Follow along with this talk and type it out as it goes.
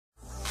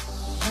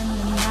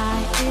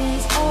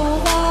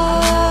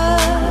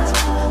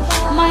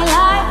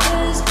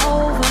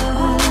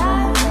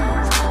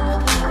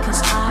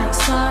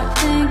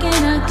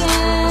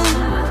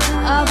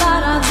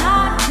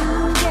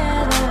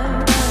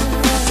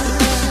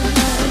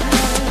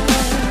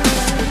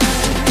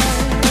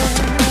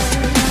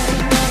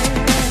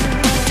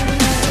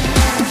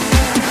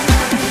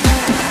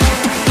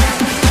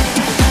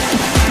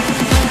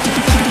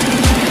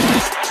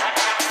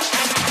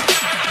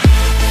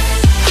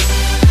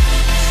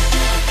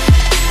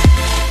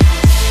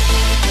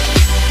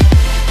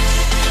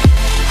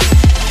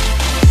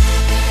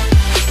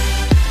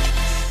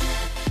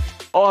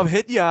I'm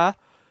hitting ya.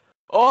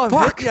 Oh, I'm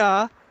Fuck. hitting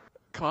ya.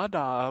 Come on,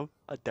 Dom.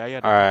 I dare you.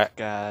 All right.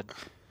 God.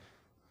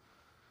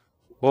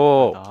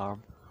 Whoa.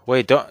 Dom.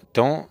 Wait,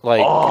 don't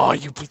like. Oh,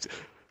 you piece.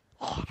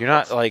 You're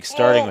not like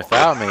starting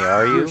without me,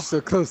 are You're you?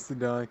 so close to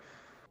dying.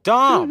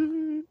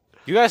 Dom,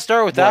 you guys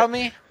start without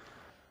me?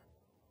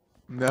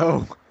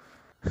 No.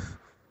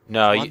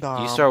 No, Come on, you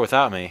Dom. start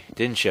without me,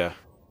 didn't you?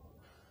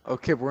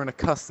 Okay, we're in a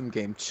custom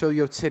game. Chill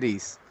your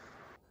titties.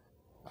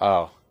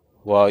 Oh,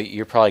 well,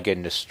 you're probably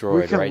getting We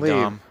destroyed, can right, leave.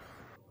 Dom?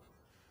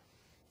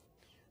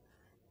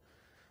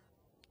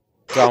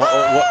 Dom,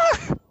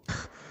 what?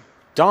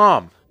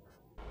 Dom.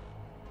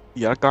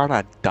 You're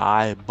gonna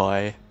die,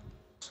 boy.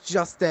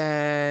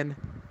 Justin.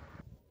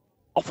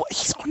 Oh, what?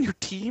 He's on your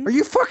team? Are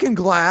you fucking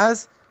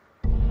Glaz?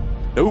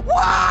 Nope.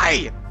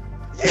 Why?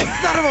 You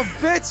son of a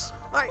bitch!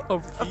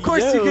 Of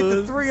course you get the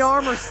yes. 3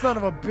 armor, son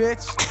of a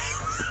bitch!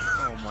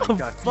 Oh my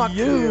god, fuck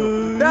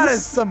you! Yes. That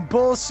is some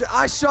bullshit!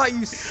 I shot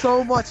you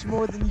so much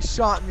more than you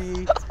shot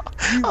me!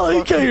 You I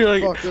like how fucking you're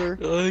like,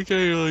 fucker! I like how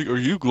you're like, are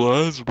you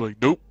Glaz? I'm like,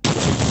 nope.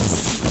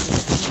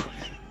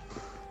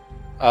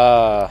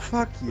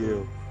 Fuck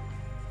you.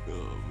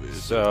 Oh, man,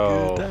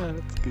 So-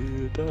 that's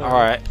good. All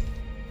right.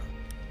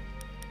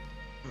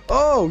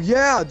 Oh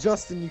yeah,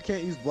 Justin, you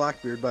can't use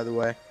Blackbeard, by the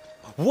way.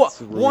 What?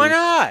 That's rude. Why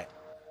not?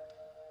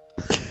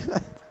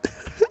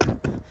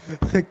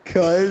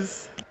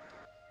 Because...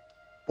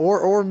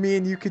 Or me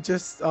and you could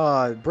just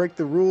break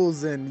the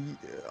rules and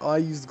I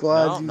use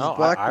Glaz, use No,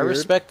 Blackbeard. I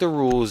respect the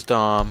rules,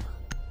 Dom.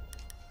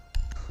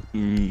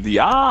 The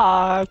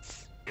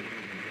odds.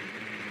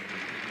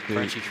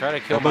 Frenchie, try to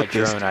kill How my about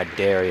this? drone, I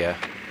dare ya.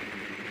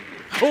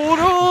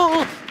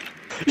 Oh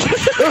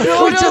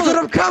Oh, Justin,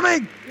 I'm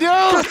coming!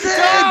 no! No! Justin!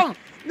 Dom!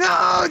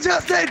 No,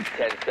 Justin!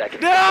 10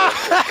 seconds. No!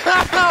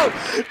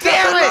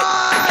 Damn it!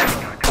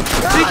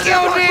 He He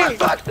killed me!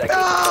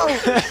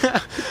 No!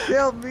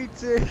 Killed me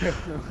too.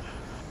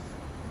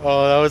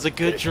 Oh, that was a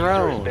good The diffuser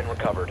has drone. been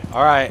recovered.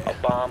 All right. A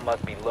bomb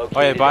must be located.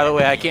 Oh yeah, by the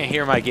way, I can't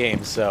hear my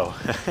game, so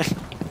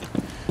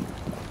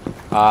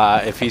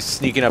if he's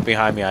sneaking up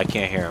behind me, I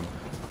can't hear him.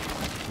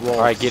 Well,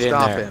 All right, get in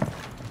stop there. him.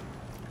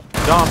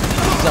 Dom,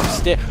 he's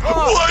upstairs.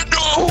 Oh, What?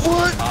 No!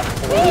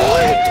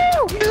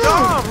 What?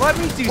 Dom, let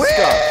me do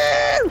stuff.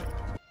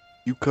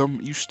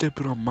 You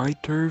stepping on my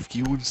turf?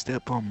 You wouldn't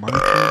step on my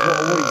turf? What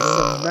are you,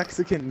 some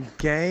Mexican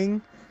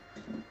gang?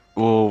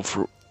 Well,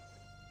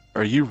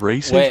 are you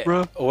racist,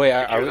 bro? Wait,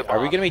 are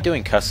we gonna be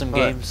doing custom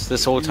Alright. games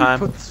this whole You time?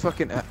 Put this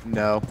fucking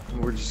no,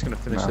 we're just gonna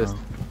finish No. this.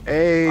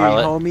 Hey,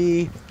 Alright,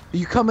 homie, are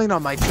you coming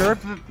on my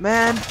turf,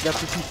 man?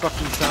 That's what you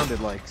fucking sounded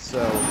like. So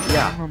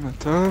yeah, I'm on the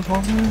turf,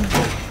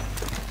 homie.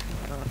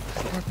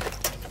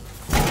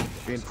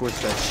 reinforce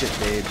that shit,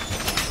 babe.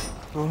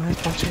 Go ahead,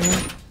 punch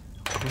it.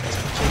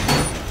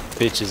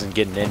 Bitch isn't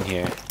getting in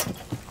here.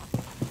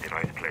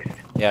 Device placed.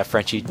 Yeah,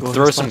 Frenchie, Go ahead,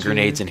 throw some punch it.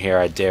 grenades in here,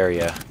 I dare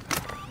ya.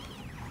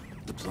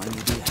 The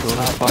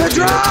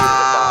drone!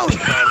 Ah!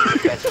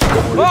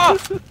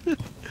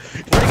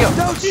 Where'd he go?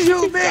 Don't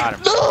shoot me! Got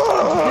him.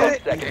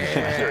 Get 10 it? seconds to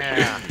insertion.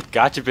 Yeah.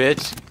 Gotcha,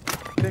 bitch.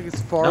 I think it's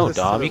No, farthest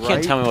Dom, to the you can't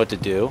right. tell me what to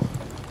do.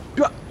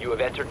 You have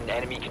entered an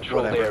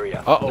enemy-controlled Whatever.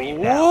 area. Uh-oh. Leave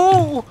now.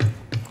 Whoa!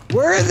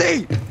 Where is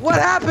he? What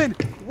happened?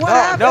 What No,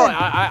 happened? no,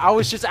 I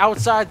was just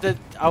outside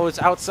I was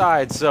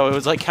outside, so it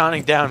was like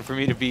counting down for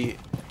me to be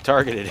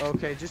targeted.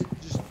 Okay, just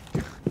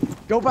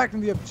go back to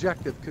the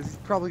objective, because he's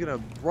probably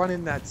gonna run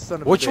in that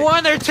son of Which a bitch.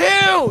 one? There are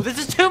two! This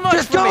is too much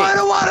Just for go me!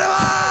 into one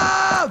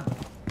of them!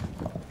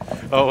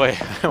 Oh wait,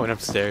 I went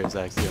upstairs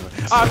accidentally.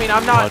 I mean,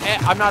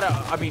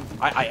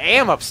 I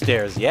am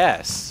upstairs,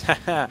 yes.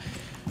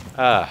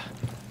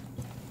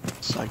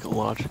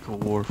 Psychological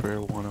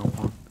warfare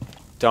 101.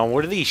 Don,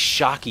 what are these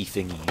shocky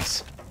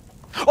thingies?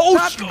 Oh,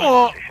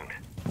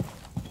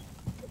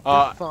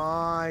 You're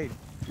fine.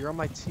 If you're on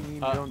my team, you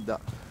don't die.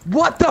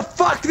 What the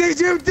fuck did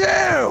you do?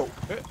 Damn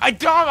it,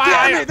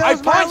 that I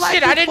was my punched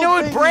it. I didn't know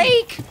it'd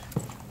break.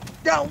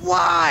 No,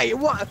 why?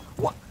 What?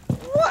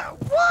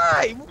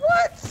 Why?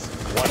 What?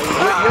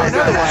 You're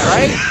another one,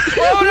 right?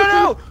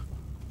 Oh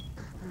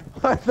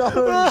no! I thought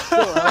it was still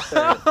out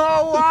there.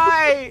 Oh,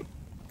 why?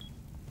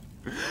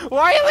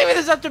 Why are you leaving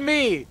this up to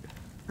me?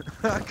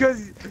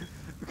 Because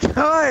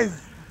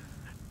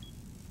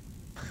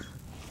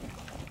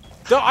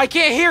No, I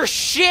can't hear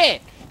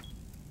shit.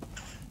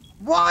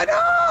 Why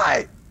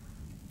not?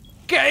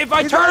 Okay, if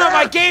I He's turn not up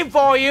my out. game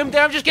volume,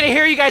 then I'm just gonna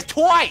hear you guys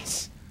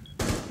twice.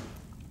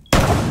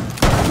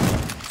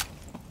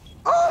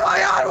 Oh my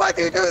god, why'd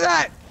you do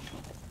that?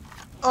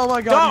 oh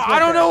my god, No, he's right I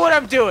don't there. know what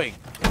I'm doing.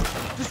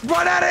 Just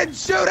run at it and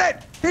shoot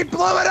it! He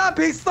blew it up,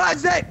 he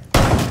slashed it!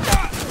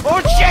 Oh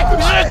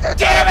shit!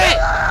 Damn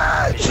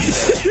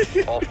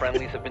it! All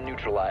friendlies have been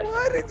neutralized.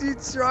 Why did you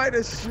try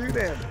to shoot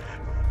him?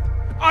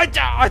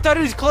 I thought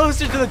he was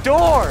closer to the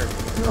door.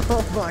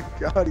 Oh my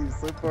god, he was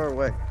so far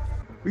away.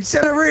 We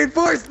should have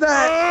reinforced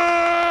that!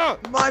 Ah!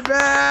 My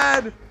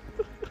bad!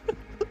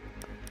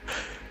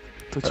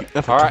 Don't you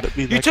ever All come right, at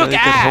me you like took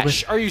that again,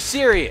 Ash. Are you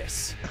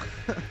serious?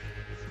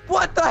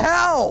 What the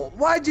hell?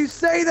 Why'd you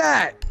say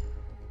that?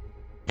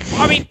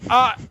 I mean,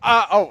 oh,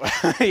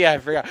 yeah, I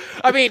forgot.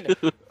 I mean,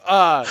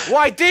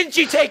 Why didn't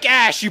you take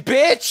Ash, you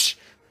bitch?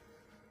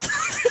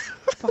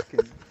 Fucking.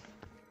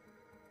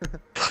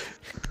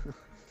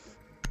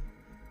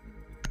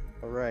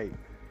 All right.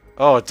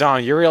 Oh,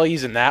 Dom, you're really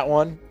using that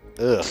one?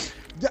 Ugh.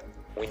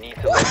 We need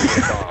to locate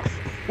the bomb.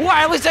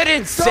 Why? At least I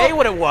didn't say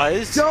what it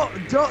was. Don't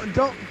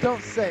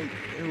say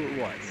who it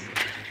was.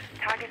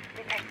 Targets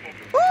detected.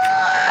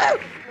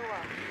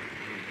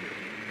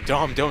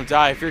 Dom, don't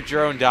die. If your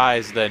drone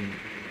dies, then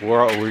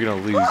we're gonna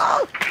lose.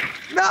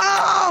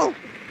 No!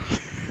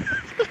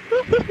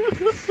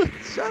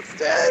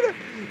 Justin!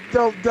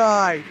 Don't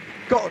die.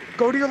 Go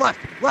to your left.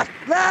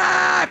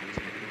 Left!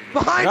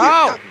 Behind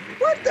No! you!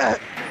 What the?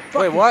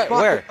 Wait, what?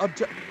 Where?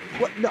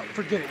 What? No,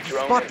 forget it. Just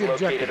Drone spot has the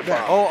located objective a there.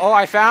 bomb. Oh,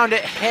 I found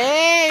it.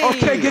 Hey!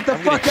 Okay, get the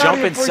I'm fuck gonna out jump of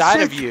here before he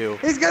inside of shoots. you.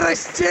 He's gonna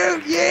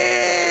shoot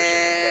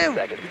you! 10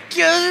 seconds.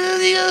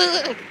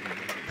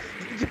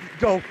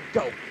 Go.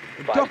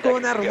 5 Don't go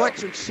in seconds that to go.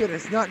 electric shit.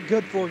 It's not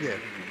good for you.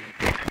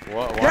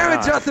 Why Damn it,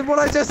 not? Justin,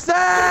 what'd I just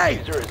say?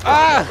 User is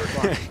Ah!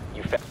 covered.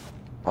 You fa-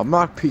 I'm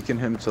not peeking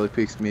him till he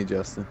peeks me,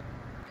 Justin.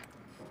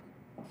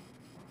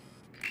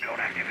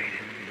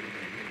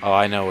 Oh,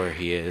 I know where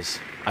he is.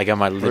 I got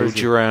my little is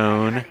he?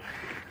 drone.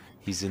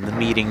 He's in the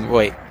meeting.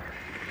 Wait.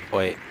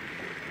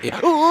 Yeah.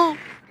 Oh!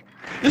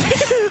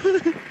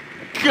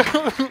 Go.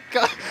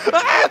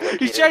 Ah!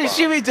 He's trying to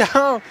shoot me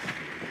down.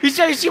 He's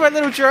trying to shoot my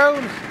little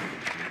drone.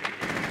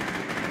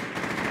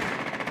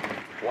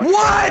 One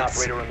What?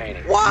 operator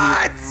remaining.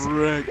 What?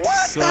 Wrecked,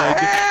 What the son.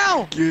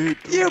 hell? Get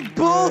You wrecked.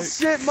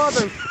 bullshit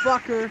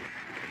motherfucker.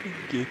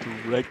 Get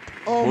wrecked.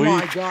 Oh boy.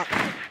 my god.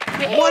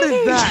 What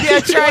is that? Yeah,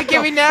 try and What get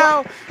the me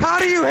now. fuck? How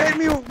do you hit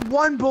me with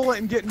one bullet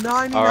and get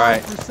 99% All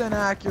right.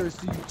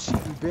 accuracy, you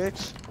cheating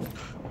bitch?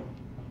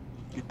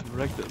 Get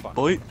wrecked,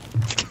 boy.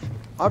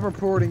 I'm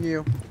reporting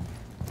you.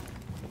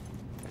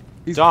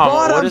 He's Dom,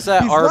 bottom. what does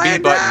that He's RB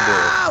laying button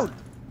down!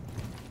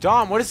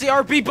 Dom, what does the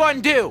RB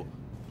button do?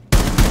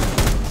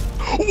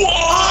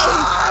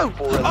 Whoa!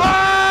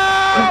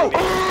 Oh!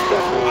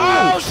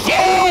 Oh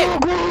shit!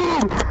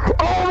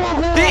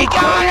 He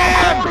got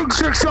him!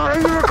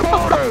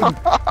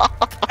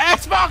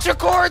 Xbox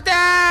record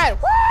that!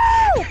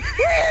 Woo!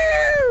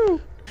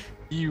 Woo!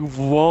 You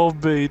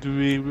wallbait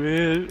me,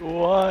 man.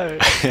 Why?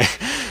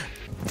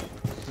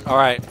 All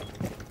right,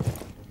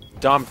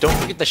 Dom, don't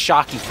forget the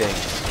shocky thing.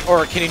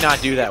 Or can you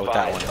not do that with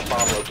that one? The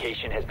bomb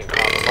location has been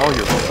compromised. Oh,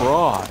 you're What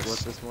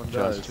cross. this one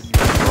does.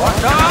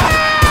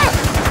 Ah!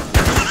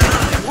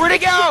 Where'd he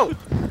go?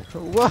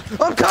 What?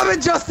 I'm coming,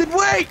 Justin.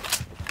 Wait!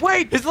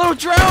 His little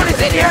drone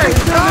is in here!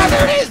 Ah,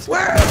 there it is!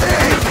 Where is he?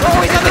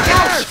 Oh, he's on the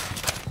couch!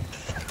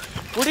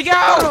 Where'd he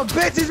Oh, go?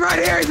 bitch, he's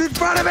right here. He's in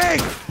front of me.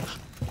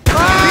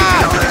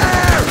 Ah! Over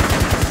there.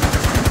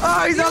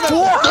 Oh, he's on the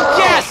wall.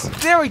 Yes!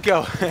 There we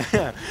go.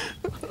 10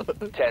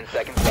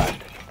 seconds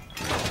left.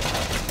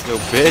 Yo,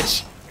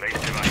 bitch.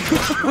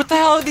 What the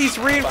hell are these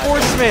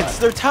reinforcements?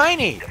 They're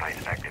tiny.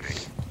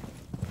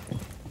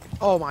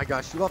 Oh my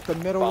gosh, you left the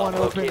middle Bomb one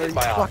open. Are located you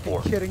by Op fucking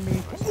 4. kidding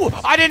me? Ooh,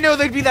 I didn't know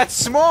they'd be that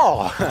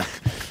small.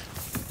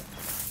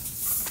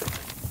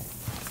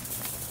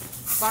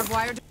 Barbed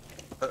wire.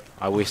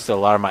 I wasted a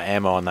lot of my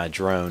ammo on that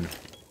drone.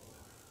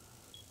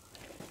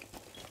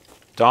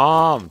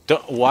 Dom,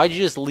 why'd you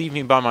just leave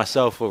me by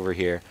myself over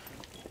here?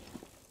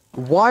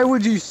 Why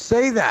would you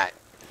say that?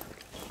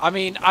 I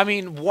mean,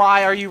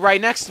 why are you right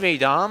next to me,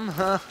 Dom?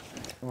 Huh?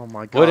 Oh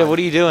my god. What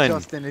are you doing?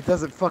 Justin, it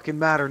doesn't fucking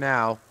matter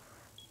now.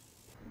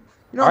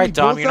 You know All how right, many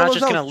Dom, bullets you're that not was?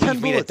 just That gonna was 10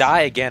 leave me to bullets.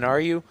 die again, are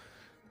you?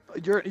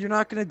 You're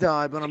not gonna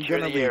die, but I'm Secure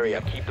gonna the leave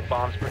area. you. Keep the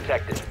bombs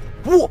protected.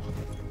 Whoa.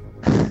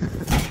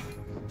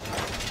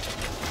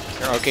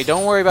 Okay,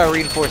 don't worry about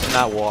reinforcing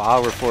that wall.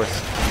 I'll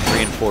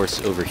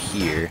reinforce over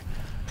here.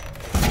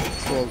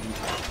 So,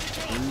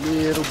 a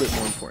little bit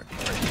more important.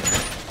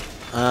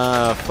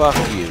 Fuck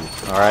you.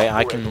 Alright,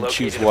 I can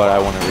choose what I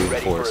want to Ready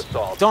for reinforce.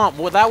 assault. Dom,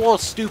 well, that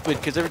wall's stupid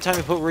because every time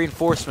you put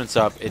reinforcements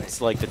up, it's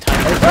like the time.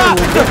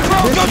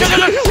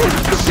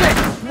 Shit!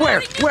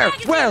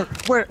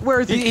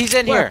 Where is he? He's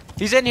in Where? here.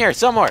 He's in here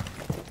somewhere.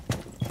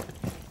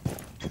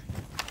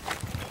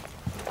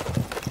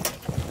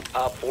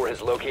 Op 4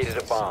 has located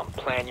a bomb.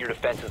 Plan your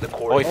defenses Oh,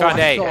 accordingly. he found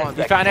I A. saw him.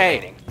 He found A.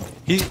 remaining.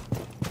 He's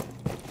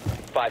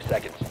 5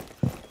 seconds.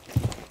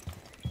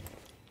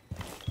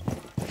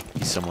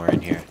 somewhere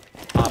in here.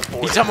 Op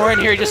 4 He's somewhere in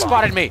here. He just bomb.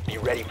 spotted me. Be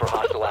ready for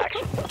hostile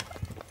action.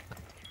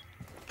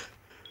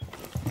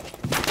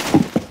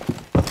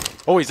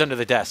 Oh, he's under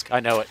the desk. I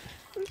know it.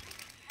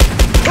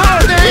 Oh,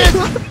 there he is!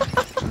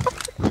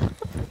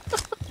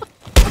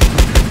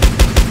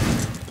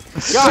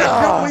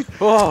 God. Wait,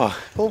 Oh.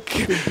 whole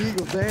fucking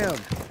beagle, damn.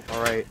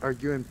 Alright, are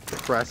you in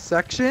press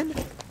section?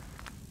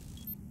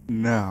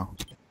 No.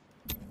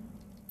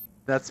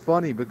 That's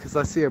funny because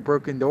I see a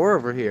broken door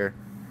over here.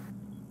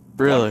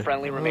 Really? One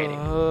friendly remaining.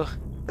 Dom!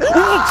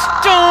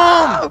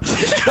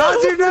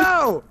 How'd you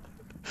know?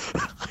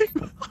 I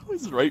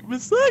was right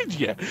beside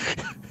you.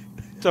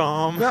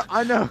 Dom. No,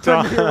 I know.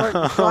 Tom. You're right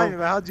beside me,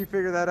 but how'd you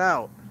figure that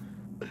out?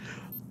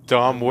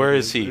 Dom, where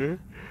is he?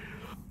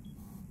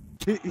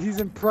 He's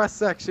in press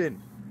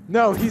section.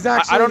 No, he's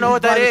actually. I don't know he's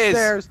what that by the is.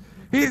 Stairs.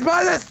 He's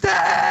by the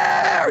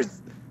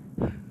stairs!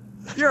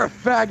 You're a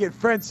faggot,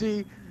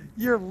 Frenchie.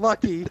 You're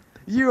lucky.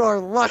 You are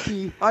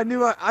lucky. I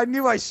knew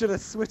I should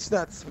have switched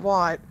that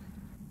spot.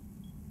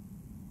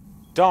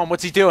 Dom,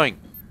 what's he doing?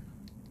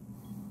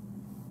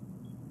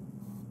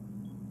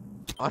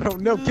 I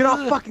don't know. Get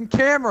off fucking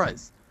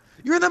cameras.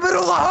 You're in the middle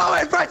of the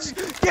hallway, Frenchie.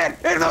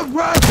 Get in the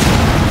room.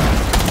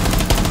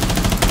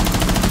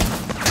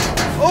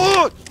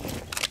 Oh!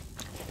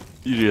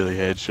 You nearly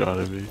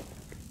headshotted me.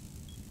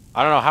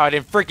 I don't know how I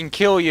didn't freaking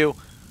kill you.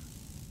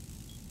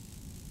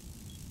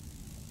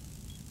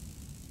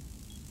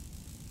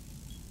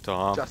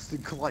 Dom. Justin,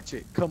 clutch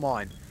it. Come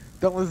on.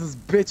 Don't let this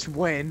bitch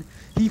win.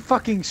 He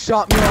fucking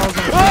shot me while I was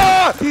on the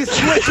Ah! He's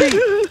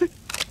switching.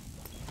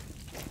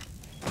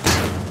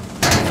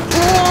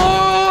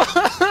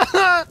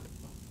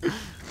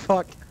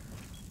 Fuck.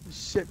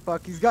 Shit,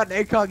 fuck. He's got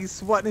an ACOG. He's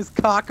sweating his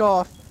cock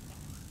off.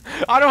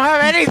 I don't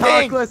have He's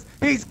anything. cockless.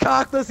 He's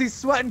cockless. He's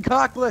sweating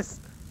cockless.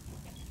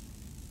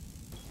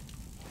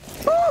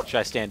 Should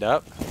I stand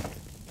up?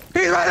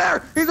 He's right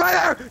there. He's right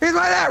there. He's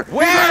right there.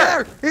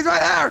 Where? He's right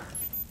there. He's right there.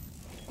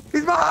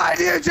 He's behind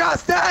you,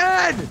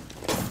 Justin.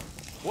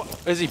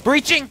 What? Is he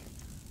breaching?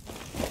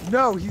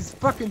 No, he's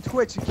fucking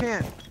Twitch. You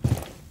can't.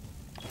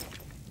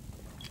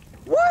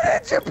 Why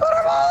did you put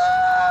him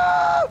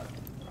all up?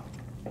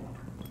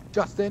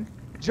 Justin.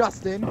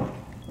 Justin.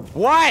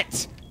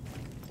 What?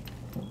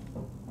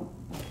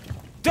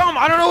 Dom,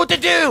 I don't know what to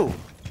do.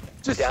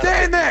 Just Down to stand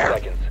 15 there.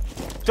 seconds.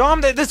 Dom,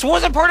 this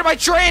wasn't part of my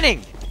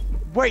training.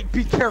 Wait,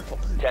 be careful.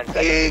 10 seconds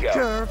Be to go.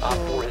 careful. Op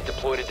 4 has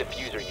deployed a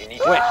diffuser. You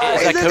need to... Wait,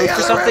 is He's that in code the for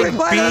other something? room.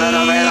 He's playing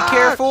another Be room.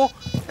 careful.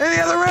 In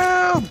the other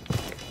room.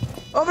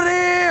 Over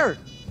here.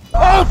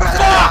 Oh,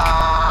 fuck!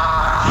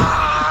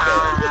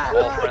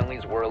 All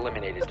friendlies were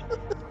eliminated.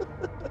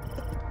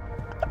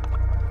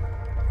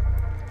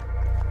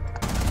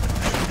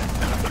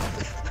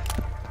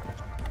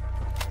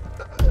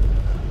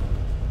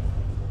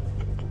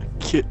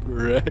 Get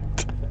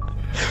wrecked.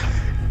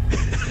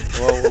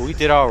 Well, we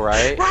did all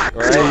right. Yeah,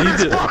 Right? you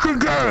did. Fucking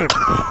game.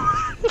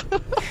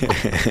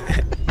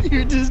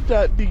 You're just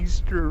not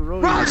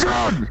destroyed.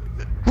 Ryzen!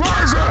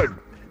 Ryzen!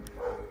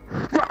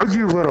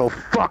 You little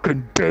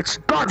fucking bitch!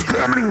 God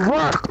damn it, he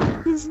left!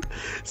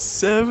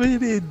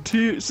 7 and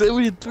 2,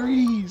 7 and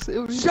 3,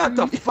 7 and Shut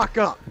the 3. fuck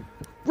up.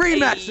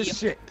 Rematch this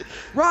shit.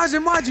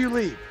 Rajan, why'd you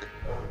leave?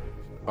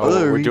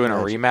 Oh, we're doing a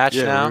rematch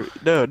Yeah, now?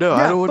 No, Yeah,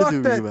 I don't want fuck to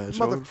do that rematch.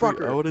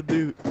 motherfucker. I want to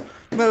do.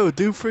 No,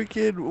 do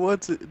freaking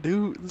let's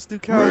do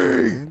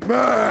counter.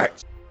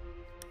 Rematch!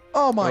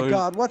 Oh my Oh,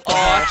 god, what the Oh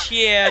heck?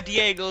 yeah,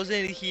 Diego's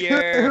in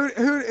here.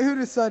 Who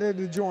decided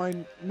to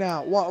join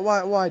now?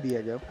 Why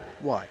Diego?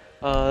 Why?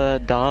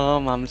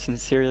 Dom, I'm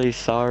sincerely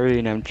sorry,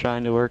 and I'm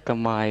trying to work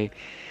on my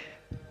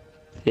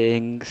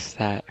things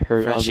that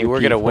hurt Frenchie, other we're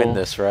gonna win people.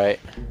 this, right?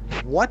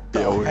 What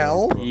the Yeah, we're-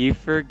 hell? You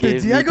Did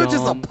forgive Diego me,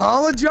 just Dom.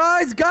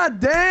 apologize? God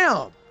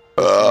damn!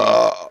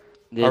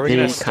 They, Are we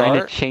gonna kind start?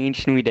 of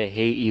changed me to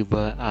hate you,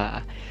 but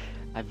I've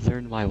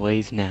learned my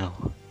ways now.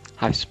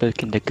 I've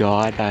spoken to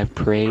God. I've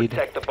prayed.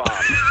 Protect the bomb.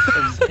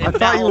 I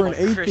thought you were an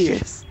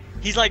atheist.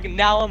 He's like,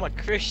 now I'm a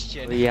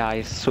Christian. But yeah,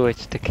 I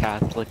switched to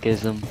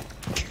Catholicism.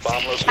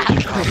 Bomb location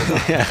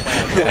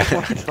Oh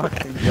my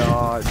fucking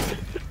god.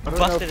 I don't know,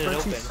 Busted it Frenchie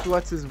open.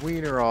 sweats his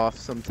wiener off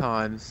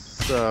sometimes,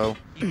 so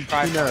You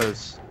tried who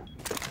knows?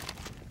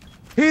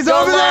 He's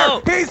Go over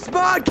low! there! He's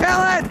spawn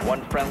killing!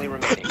 One friendly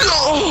remaining.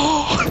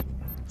 Son of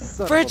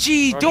a-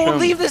 Frenchie, don't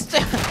leave this.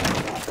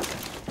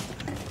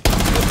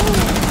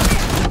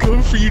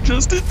 Coming for you,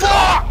 Justin.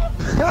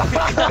 We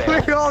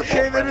all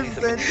came in at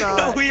the same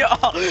time.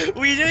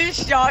 we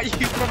just shot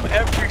you from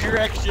every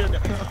direction.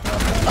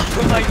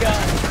 Oh my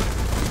god.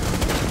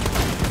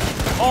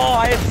 Oh,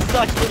 I had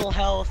such little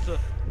health.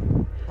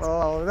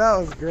 Oh, that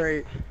was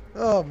great.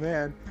 Oh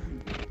man.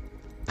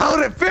 How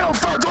did it feel,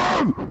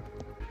 fucker?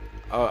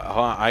 Oh, hold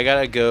on. I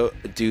gotta go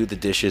do the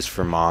dishes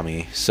for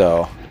mommy,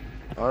 so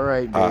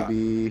Alright,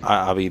 baby.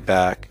 I'll be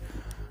back.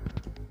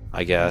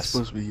 I I'm guess.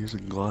 supposed to be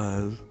using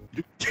glass.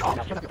 Oh,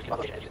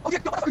 yeah,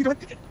 what are you doing?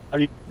 Are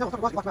you- No,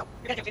 lock him out.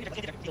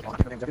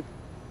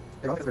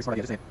 Oh,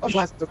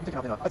 glass. Take it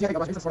out now.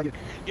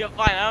 Yeah,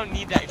 fine, I don't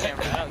need that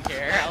camera. I don't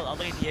care. I'll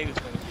look at Diego's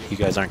point of You view.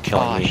 guys aren't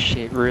killing Oh me.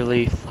 shit,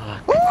 really?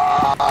 Fuck.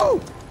 Woo!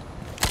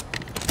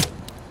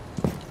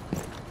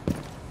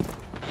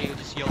 Diego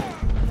just yelled.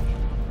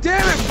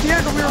 Damn it,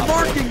 Diego, we were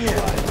marking you.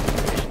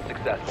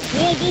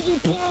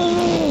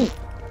 Successful.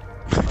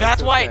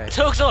 That's why okay. it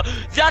took so.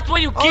 That's why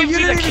you Oh, give you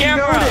me the didn't even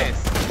camera. notice.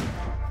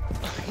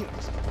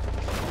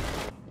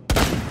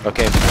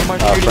 Okay,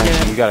 much shooting Frenchie,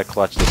 at- you gotta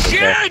clutch this,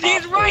 okay? Dude,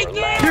 he's right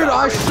there. Dude,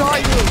 I shot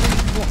you.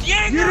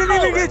 Diego! You didn't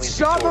even get Friendlies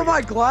shot by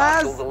my victorious.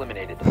 glass. Hostiles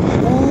eliminated.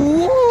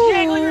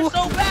 Diego, you're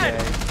so bad.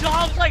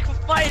 Dom's like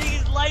fighting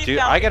his life Dude,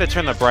 out. I gotta You're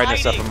turn the just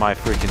brightness up hiding. on my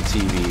freaking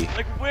TV.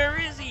 Like, where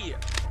is he?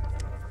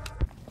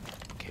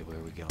 Okay, where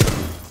are we going?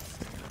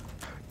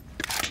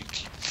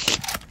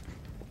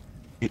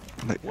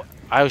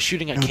 I was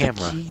shooting at No,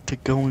 camera. the key to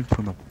going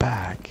from the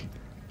back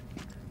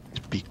is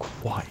be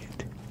quiet.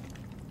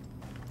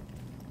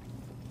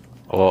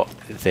 Well,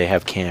 they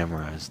have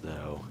cameras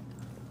though.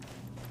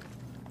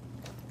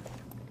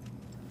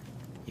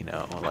 You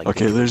know, like.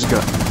 Okay, there's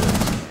got.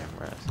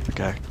 cameras.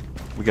 Okay,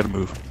 we gotta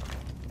move.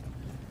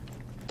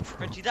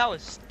 Frenchie, that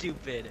was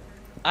stupid.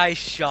 I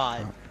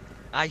shot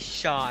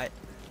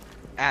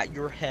at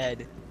your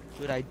head,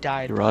 but I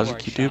died. Hey, before I Raza,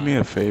 can you do shot. me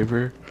a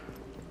favor?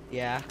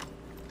 Yeah.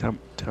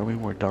 Tell me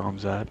where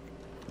Dom's at.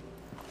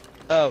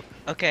 Oh,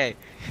 okay.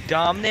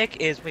 Dominic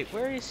is. Wait,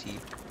 where is he?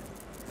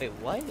 Wait,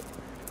 what?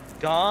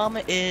 Dom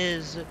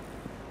is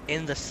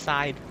in the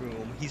side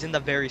room. He's in the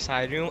very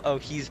side room. Oh,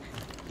 he's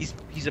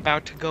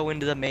about to go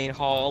into the main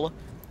hall.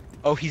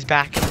 Oh, he's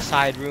back in the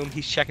side room.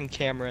 He's checking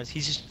cameras.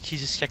 He's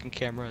just checking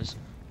cameras.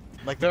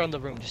 Like they're in the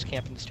room, just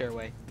camping the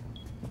stairway.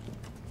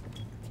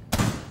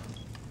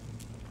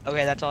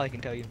 Okay, that's all I can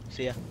tell you.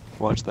 See ya.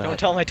 Watch that. Don't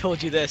tell him I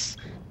told you this.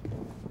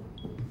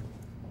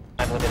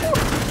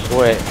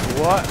 Wait,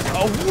 what?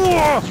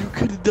 Oh, You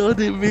could have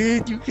done it,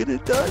 man. You could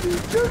have done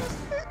it.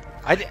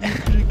 I You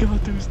could have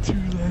got those 2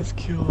 last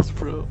kills,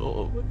 bro.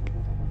 Oh my god.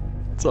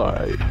 It's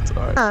alright. It's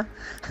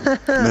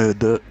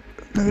alright.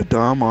 No,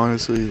 Dom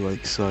honestly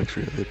like sucks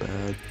really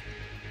bad.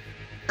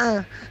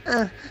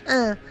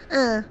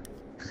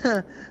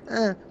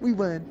 We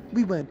won.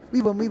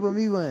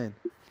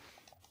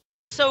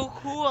 So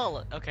who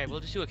all? Okay, we'll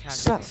just do a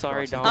count.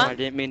 Sorry, Dom. Huh? I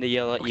didn't mean to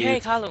yell at Okay,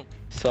 you. Kalu. We'll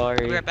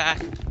Sorry. be right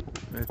back.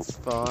 It's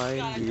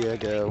fine,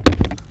 Diego.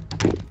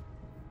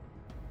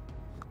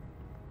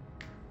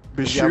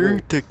 Be Yeah, sure well-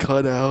 to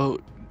cut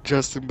out,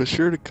 Justin, be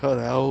sure to cut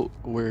out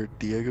where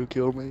Diego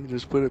killed me.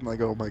 Just put it in like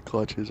all my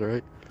clutches,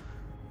 alright?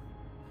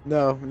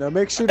 No,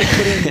 make sure to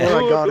put in where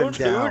I got him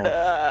down.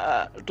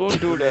 Don't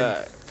do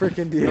that.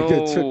 Freaking Diego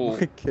No. took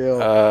my kill.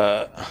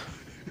 Gonna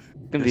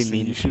be Justin,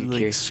 mean you should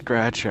to like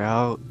scratch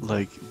out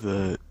like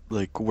the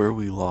where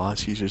we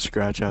lost. You should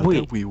scratch out that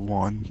Wait. we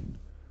won.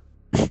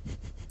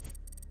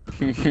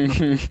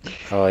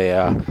 Oh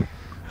yeah.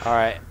 All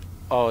right.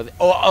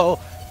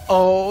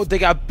 Oh, they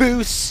got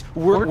boosts.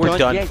 We're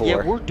done yeah, for.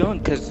 Yeah, we're done,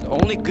 because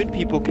only good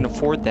people can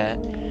afford that.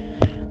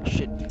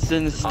 Shit,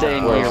 instead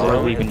staying Where here, is we're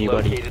it? leaving you,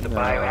 buddy. Located the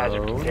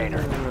biohazard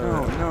container.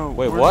 No.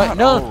 Wait, we're what? not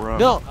No, all roaming.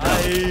 no.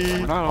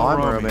 We're not all I'm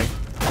roaming. roaming.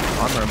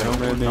 No,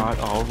 we're not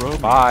all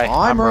roaming. Bye.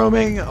 I'm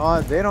roaming. They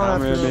don't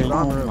I'm have to. roaming.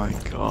 I'm Oh roaming. my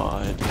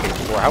god.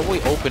 Well, how about we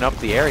open up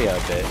the area a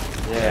bit?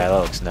 Yeah, that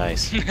looks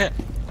nice.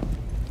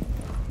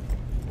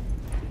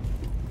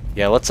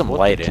 Yeah, let some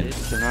light in.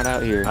 They're not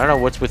out here. I don't know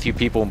what's with you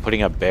people and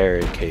putting up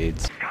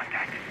barricades.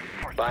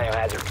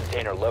 Biohazard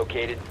container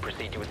located.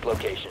 Proceed to its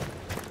location.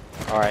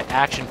 All right,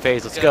 action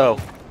phase. Let's go.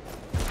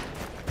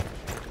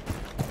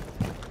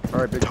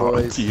 All right, big Oh,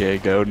 boys.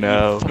 Diego,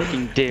 no.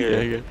 Fucking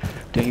dare. Diego.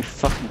 Don't you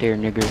fucking dare,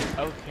 nigga.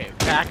 Okay,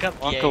 back up.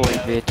 Walk Diego. away,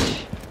 bitch.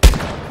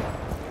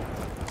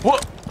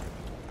 What?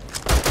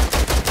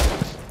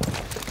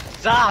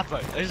 Stop!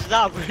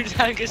 Stop! We're just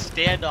having a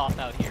standoff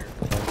out here.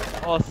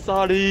 Oh,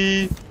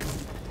 sorry.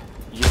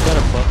 You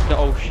gotta bust the.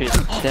 Oh shit,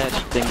 that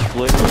thing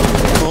flipped.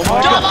 Oh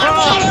my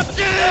god.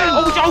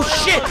 Oh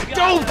shit!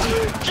 Don't!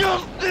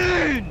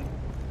 Justin!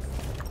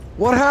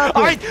 What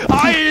happened?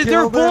 Their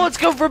killed him? bullets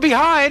come from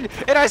behind,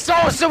 and I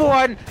saw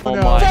someone. Oh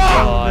No. my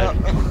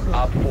Fuck! god.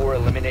 Op 4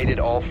 eliminated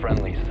all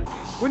friendlies.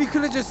 When you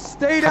could have just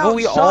stayed How out about and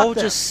we shot all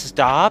them. just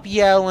stop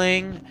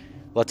yelling?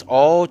 Let's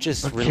all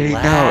just Okay,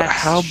 relax. now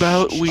how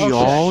about we Okay.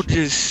 all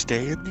just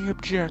stay in the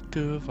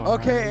objective? Okay,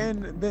 alright?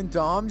 and then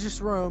Dom just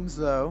roams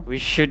though. We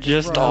should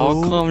just Right.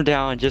 all calm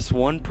down. Just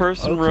one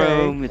person Okay.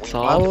 roam. It's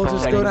all I will fine.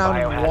 just go down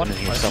and Biohazard watch in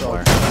here myself.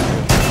 somewhere.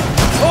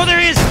 Oh, there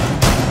he is!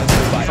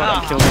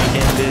 Fucking kill me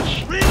again,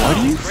 bitch. Why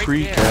do you Right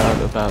freak there.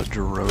 out about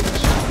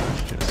Jerome's?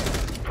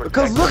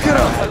 Because look at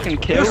him! Fucking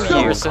kill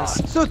They're you. so,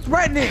 so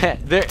threatening!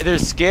 they're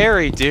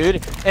scary,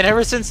 dude. And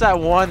ever since that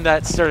one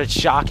that started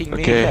shocking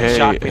me, Okay, that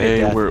shocked me to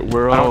death.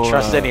 we're I all. don't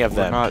trust any of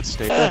we're them. not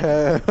stable.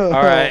 All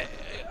right,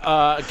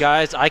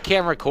 guys, I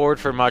can't record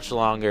for much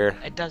longer.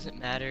 It doesn't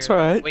matter. It's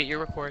alright. Wait, you're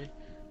recording?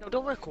 No,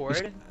 don't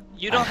record.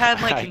 You don't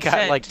have my I consent.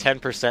 got like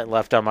 10%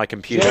 left on my You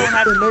computer. don't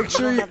have, Justin, make you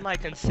sure don't you- have my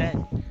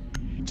consent.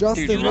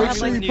 Justin, Dude, you don't make have,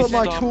 sure like, you put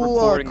my stop cool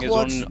recording is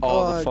clutch when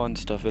all the fun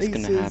stuff is gonna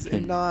aces happen.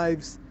 and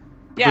knives.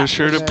 Yeah, Be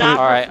sure to stop. put-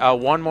 All right,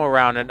 one more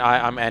round and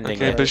I'm ending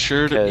Okay, it. be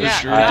sure to because, be Yeah,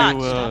 sure yeah.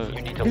 to.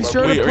 You need to Be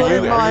sure Wait, to are put you-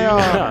 in my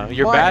are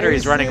your my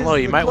battery's running aces, low.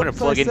 You the might want to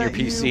clips I plug in your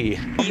sent you.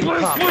 PC. Evil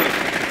cop.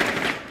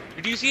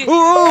 Did you see? Ooh!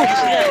 Did you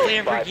see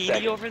that 5 Lamborghini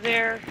seconds. over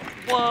there?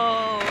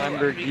 Whoa!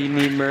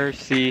 Lamborghini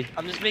Mercy.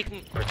 I'm just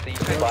making. proceed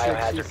to the Don't say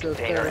biohazard she's so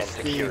container and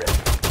thirsty. secure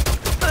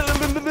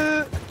it.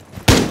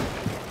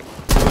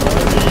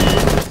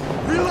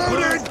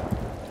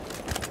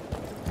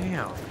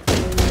 Damn.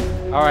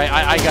 All right,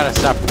 I gotta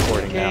stop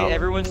recording Okay, now.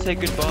 everyone say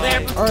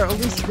goodbye. Alright, at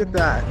least get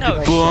that. No,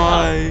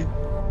 Bye.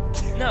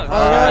 No.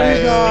 Alright,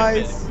 you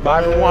guys.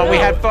 Bye everyone. We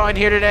had fun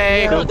here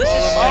today. Yeah.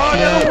 Oh,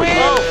 another win!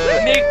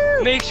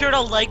 Oh, make sure to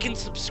like and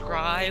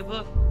subscribe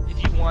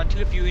if you want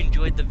to, if you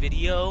enjoyed the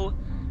video.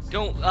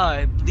 Don't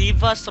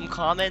leave us some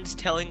comments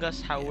telling us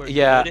how we're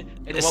Yeah, good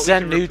and what we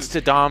send can nudes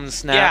to Dom's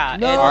Snap. Yeah,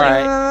 No, and, All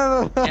right.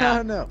 no,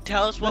 Yeah. no.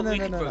 Tell us what No, we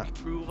no, can no, no.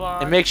 improve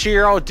on. And make sure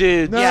you're all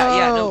dudes. No.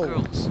 Yeah, no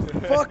girls.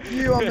 Fuck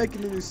you, I'm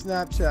making a new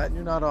Snapchat and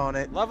you're not on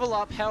it. Level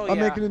up, hell I'm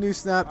making a new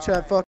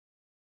Snapchat, fuck